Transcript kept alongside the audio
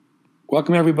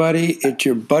Welcome, everybody. It's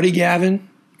your buddy Gavin.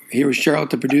 Here with Charlotte,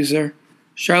 the producer.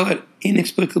 Charlotte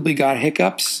inexplicably got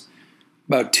hiccups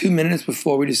about 2 minutes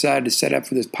before we decided to set up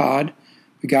for this pod.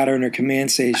 We got her in her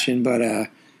command station, but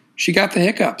she got the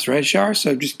hiccups, right, Char?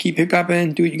 So just keep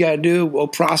hiccuping, do what you got to do. We'll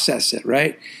process it,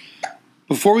 right?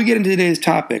 Before we get into today's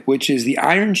topic, which is the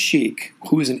Iron Sheik,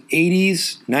 who is an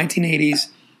 1980s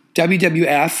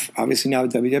WWF, obviously now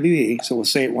the WWE, so we'll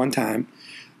say it one time,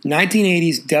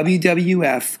 1980s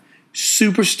WWF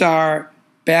superstar,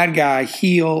 bad guy,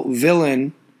 heel,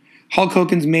 villain, Hulk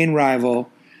Hogan's main rival.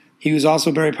 He was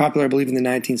also very popular, I believe, in the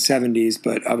 1970s,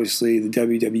 but obviously the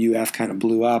WWF kind of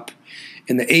blew up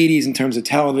in the 80s in terms of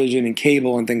television and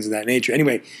cable and things of that nature.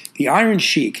 Anyway, the Iron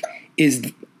Sheik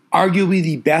is arguably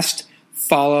the best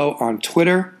follow on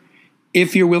Twitter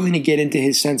if you're willing to get into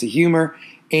his sense of humor,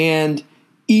 and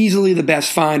easily the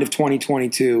best find of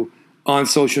 2022 on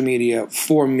social media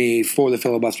for me for the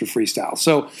Filibuster Freestyle.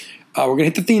 So we're going to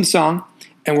hit the theme song,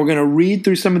 and we're going to read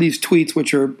through some of these tweets,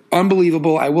 which are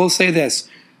unbelievable. I will say this.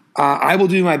 I will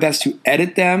do my best to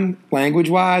edit them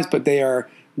language-wise, but they are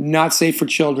not safe for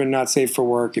children, not safe for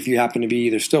work if you happen to be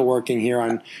either still working here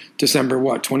on December,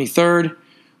 23rd,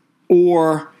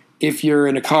 or if you're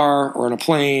in a car or in a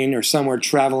plane or somewhere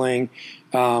traveling.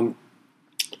 I'm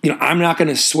not going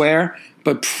to swear,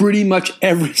 but pretty much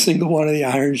every single one of the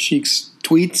Iron Sheik's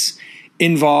tweets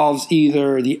involves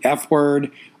either the F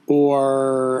word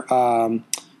or,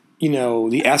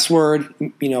 the S word,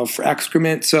 for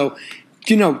excrement. So,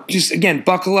 just again,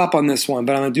 buckle up on this one,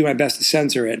 but I'm going to do my best to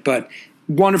censor it. But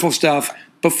wonderful stuff.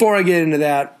 Before I get into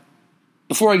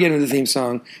the theme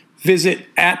song, visit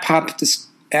at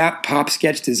Pop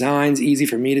Sketch Designs, easy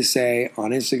for me to say,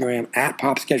 on Instagram, at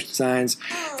Pop Sketch Designs,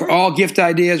 for all gift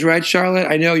ideas, right, Charlotte?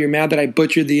 I know you're mad that I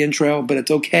butchered the intro, but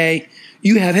it's okay.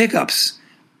 You have hiccups.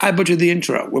 I butchered the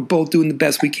intro. We're both doing the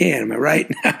best we can, am I right?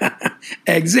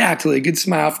 Exactly. Good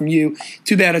smile from you.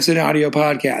 Too bad it's an audio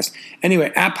podcast.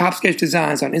 Anyway, at Pop Sketch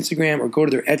Designs on Instagram, or go to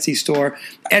their Etsy store,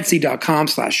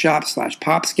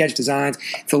 etsy.com/shop/Pop Sketch Designs.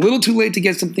 It's a little too late to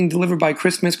get something delivered by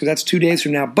Christmas because that's 2 days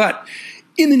from now, but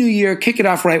in the new year, kick it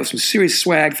off right with some serious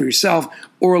swag for yourself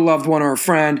or a loved one or a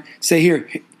friend. Say, here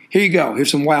you go. Here's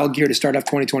some wild gear to start off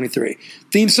 2023.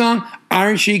 Theme song,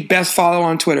 Iron Sheik, best follow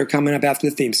on Twitter, coming up after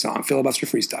the theme song. Filibuster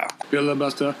Freestyle.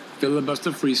 Filibuster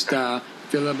Freestyle.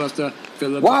 Filibuster.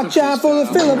 Watch out for the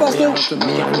filibuster.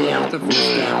 Filibuster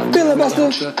Freestyle.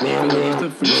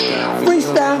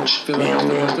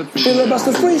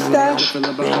 Filibuster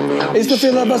Freestyle. It's the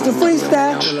Filibuster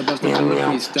Freestyle.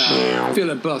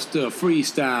 Filibuster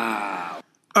Freestyle.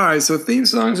 All right, so theme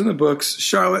songs in the books.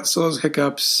 Charlotte still has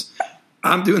hiccups.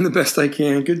 I'm doing the best I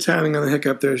can. Good timing on the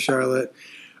hiccup there, Charlotte.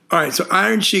 All right, so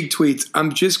Iron Sheik tweets.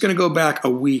 I'm just going to go back a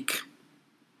week.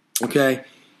 Okay?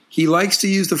 He likes to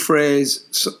use the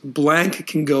phrase, blank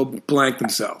can go blank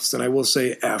themselves. And I will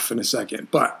say F in a second.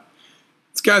 But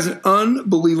this guy's an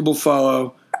unbelievable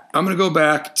follow. I'm going to go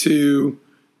back to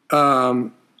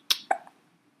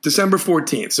December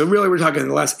 14th. So really we're talking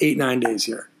the last 8-9 days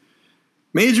here.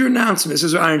 Major announcement. This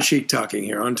is Iron Sheik talking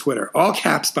here on Twitter. All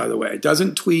caps, by the way.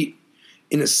 Doesn't tweet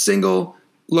in a single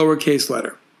lowercase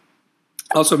letter.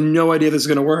 Also have no idea if this is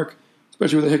going to work,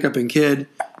 especially with a hiccuping kid.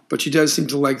 But she does seem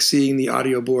to like seeing the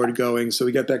audio board going, so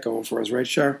we got that going for us, right,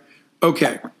 Char?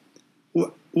 Okay.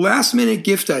 Last minute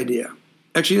gift idea.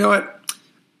 Actually, you know what?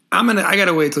 I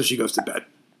gotta wait till she goes to bed.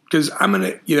 Because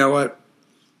you know what?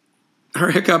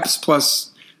 Her hiccups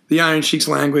plus the Iron Sheik's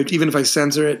language, even if I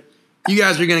censor it, you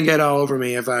guys are gonna get all over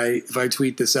me if I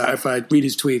tweet this out, if I read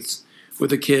his tweets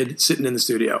with a kid sitting in the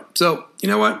studio. So, you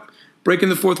know what? Breaking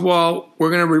the fourth wall, we're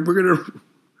gonna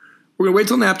wait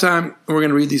till nap time, and we're going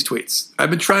to read these tweets. I've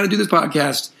been trying to do this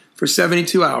podcast for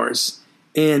 72 hours,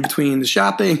 and between the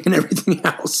shopping and everything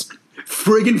else,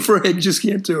 frig just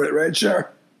can't do it, right,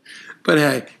 Char? But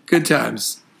hey, good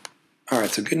times. All right,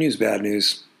 so good news, bad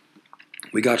news.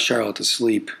 We got Charlotte to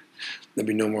sleep. There'll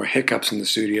be no more hiccups in the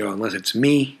studio unless it's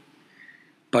me.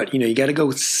 But, you got to go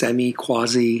with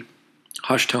quasi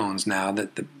hush tones now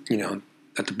that the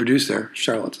producer,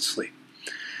 Charlotte's asleep.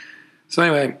 So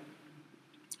anyway,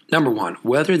 number one,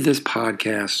 whether this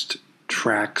podcast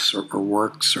tracks or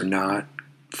works or not,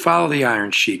 follow the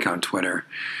Iron Sheik on Twitter.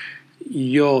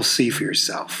 You'll see for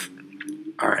yourself.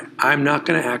 All right, I'm not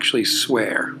going to actually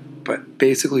swear, but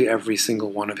basically every single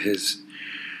one of his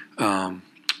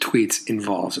tweets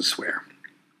involves a swear.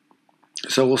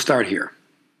 So we'll start here.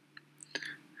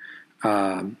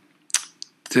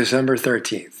 December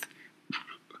 13th.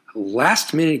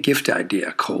 Last minute gift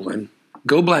idea,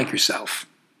 go blank yourself.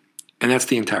 And that's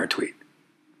the entire tweet.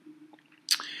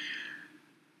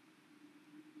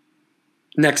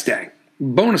 Next day,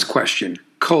 bonus question,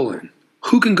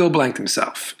 who can go blank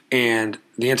themselves? And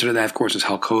the answer to that, of course, is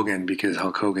Hulk Hogan, because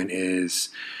Hulk Hogan is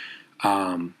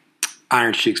Iron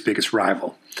Sheik's biggest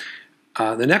rival.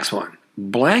 The next one,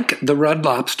 blank the Red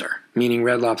Lobster, meaning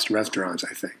Red Lobster restaurants,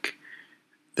 I think.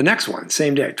 The next one,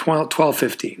 same day,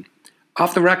 12:15.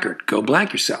 Off the record, go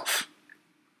blank yourself.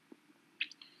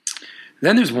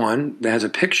 Then there's one that has a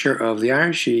picture of the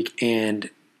Iron Sheik and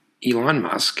Elon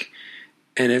Musk,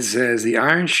 and it says the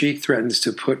Iron Sheik threatens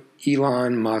to put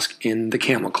Elon Musk in the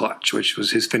camel clutch, which was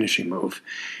his finishing move.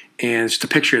 And it's just a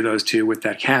picture of those two with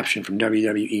that caption from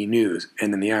WWE News.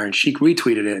 And then the Iron Sheik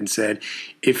retweeted it and said,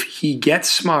 if he gets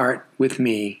smart with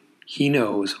me, he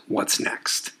knows what's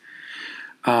next.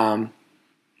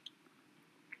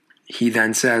 He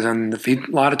then says, a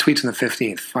lot of tweets on the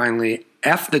 15th, finally,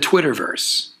 F the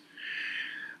Twitterverse.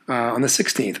 On the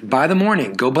 16th, by the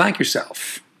morning, go blank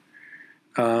yourself.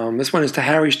 This one is to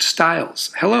Harry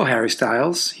Styles. Hello, Harry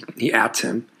Styles. He ats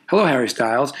him. Hello, Harry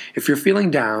Styles. If you're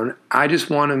feeling down, I just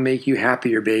want to make you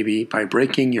happier, baby, by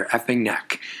breaking your effing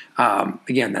neck.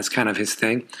 Again, that's kind of his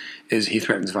thing, is he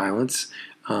threatens violence.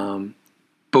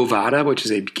 Bovada, which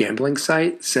is a gambling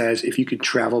site, says if you could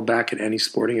travel back at any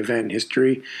sporting event in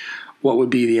history, what would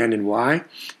be the end and why?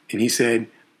 And he said,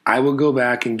 I will go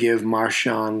back and give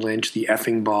Marshawn Lynch the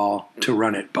effing ball to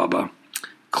run it, Bubba.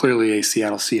 Clearly a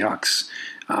Seattle Seahawks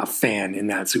fan in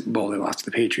that Super Bowl they lost to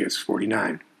the Patriots,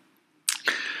 49.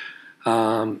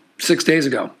 6 days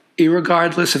ago,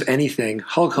 irregardless of anything,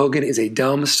 Hulk Hogan is a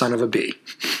dumb son of a bee.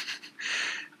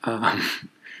 5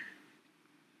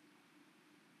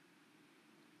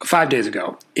 days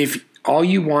ago, if all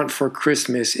you want for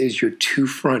Christmas is your 2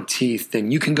 front teeth,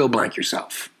 then you can go blank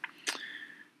yourself.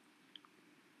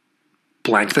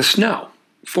 Blank the snow,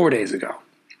 4 days ago.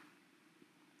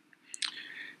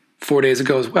 4 days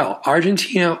ago as well,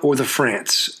 Argentina or the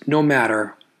France, no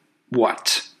matter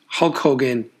what, Hulk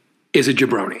Hogan is a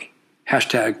jabroni.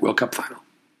 Hashtag World Cup final.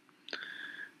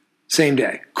 Same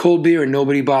day, cold beer and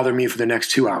nobody bother me for the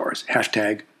next 2 hours.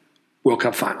 Hashtag World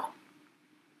Cup final.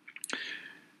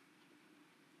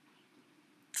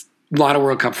 A lot of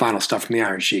World Cup final stuff from the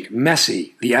Iron Sheik.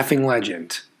 Messi, the effing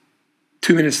legend.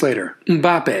 2 minutes later,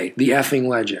 Mbappe, the effing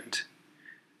legend.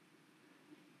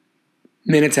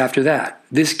 Minutes after that,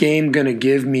 this game gonna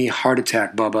give me heart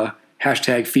attack, Bubba.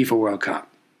 Hashtag FIFA World Cup.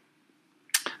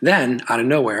 Then, out of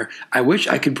nowhere, I wish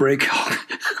I could break Hulk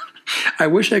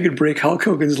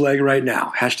Hogan's leg right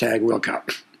now. Hashtag World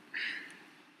Cup.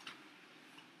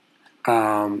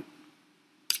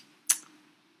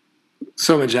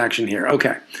 So much action here.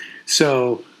 Okay,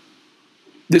 so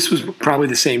this was probably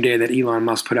the same day that Elon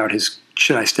Musk put out his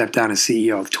 "Should I step down as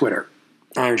CEO of Twitter?"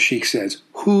 Iron Sheik says,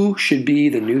 who should be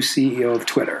the new CEO of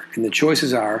Twitter? And the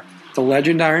choices are the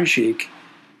legend Iron Sheik,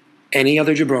 any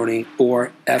other jabroni,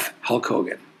 or F. Hulk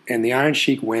Hogan. And the Iron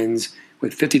Sheik wins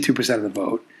with 52% of the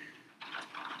vote.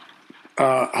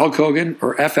 Hulk Hogan,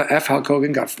 or F. Hulk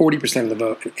Hogan, got 40% of the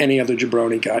vote, and any other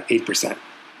jabroni got 8%.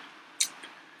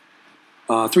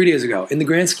 3 days ago, in the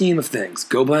grand scheme of things,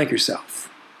 go blank yourself.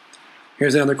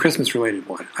 Here's another Christmas-related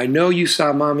one. I know you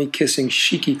saw Mommy kissing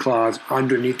Sheiky Claus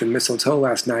underneath the mistletoe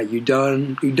last night, you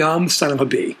dumb son of a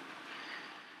bee.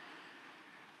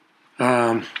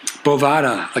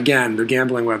 Bovada, again, the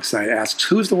gambling website, asks,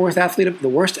 who's the worst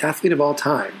athlete of all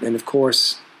time? And, of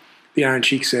course, the Iron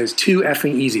Sheik says, too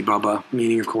effing easy, Bubba,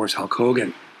 meaning, of course, Hulk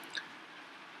Hogan.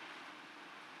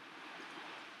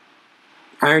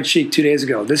 Iron Sheik 2 days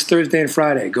ago, this Thursday and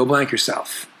Friday, go blank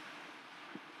yourself.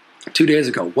 2 days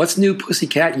ago, what's new,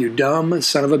 pussycat, you dumb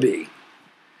son of a bee?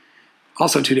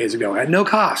 Also 2 days ago, at no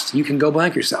cost, you can go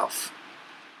blank yourself.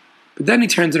 But then he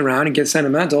turns it around and gets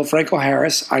sentimental. Franco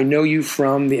Harris, I know you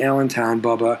from the Allentown,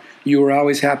 Bubba. You were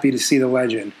always happy to see the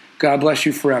legend. God bless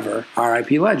you forever,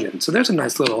 R.I.P. legend. So there's a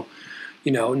nice little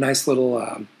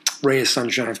ray of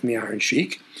sunshine from the Iron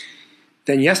Sheik.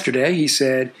 Then yesterday he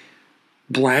said,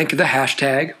 blank the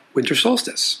hashtag winter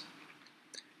solstice.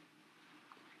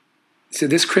 He said,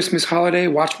 this Christmas holiday,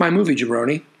 watch my movie,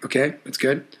 jabroni. Okay, that's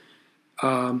good.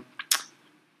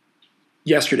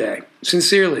 Yesterday,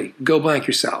 sincerely, go blank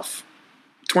yourself.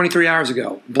 23 hours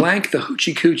ago, blank the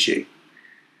hoochie coochie.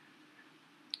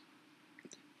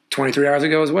 23 hours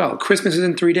ago as well. Christmas is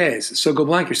in 3 days, so go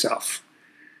blank yourself.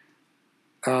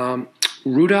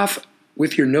 Rudolph,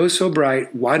 with your nose so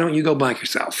bright, why don't you go blank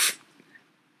yourself?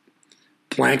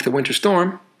 Blank the winter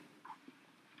storm.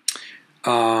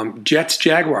 Jets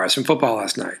Jaguars from football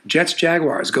last night. Jets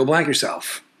Jaguars, go blank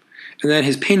yourself. And then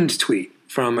his pinned tweet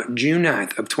from June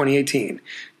 9th of 2018.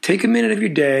 Take a minute of your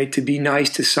day to be nice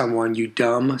to someone, you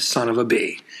dumb son of a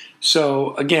bee.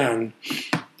 So again,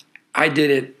 I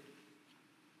did it,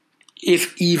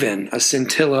 if even a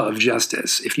scintilla of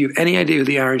justice, if you have any idea who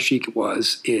the Iron Sheik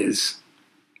was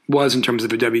in terms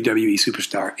of a WWE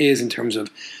superstar, is in terms of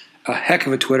a heck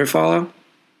of a Twitter follow,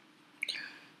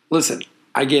 listen,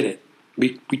 I get it.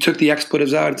 We took the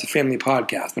expletives out. It's a family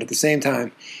podcast. But at the same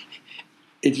time,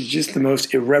 it's just the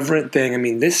most irreverent thing. I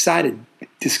mean, this side of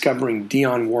discovering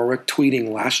Dionne Warwick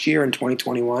tweeting last year in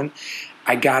 2021,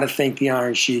 I got to think the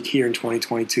Iron Sheik here in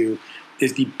 2022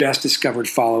 is the best discovered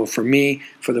follow for me,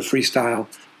 for the freestyle,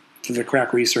 for the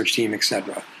crack research team,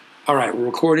 etc. All right, we're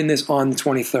recording this on the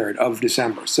 23rd of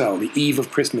December. So the eve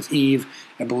of Christmas Eve,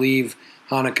 I believe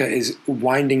Hanukkah is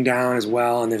winding down as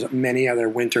well, and there's many other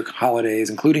winter holidays,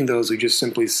 including those who just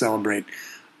simply celebrate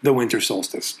the winter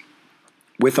solstice.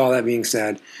 With all that being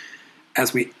said,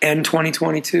 as we end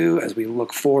 2022, as we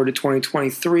look forward to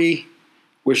 2023,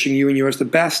 wishing you and yours the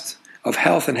best of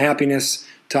health and happiness.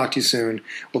 Talk to you soon.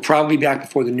 We'll probably be back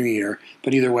before the new year,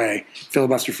 but either way,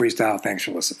 Filibuster Freestyle, thanks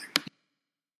for listening.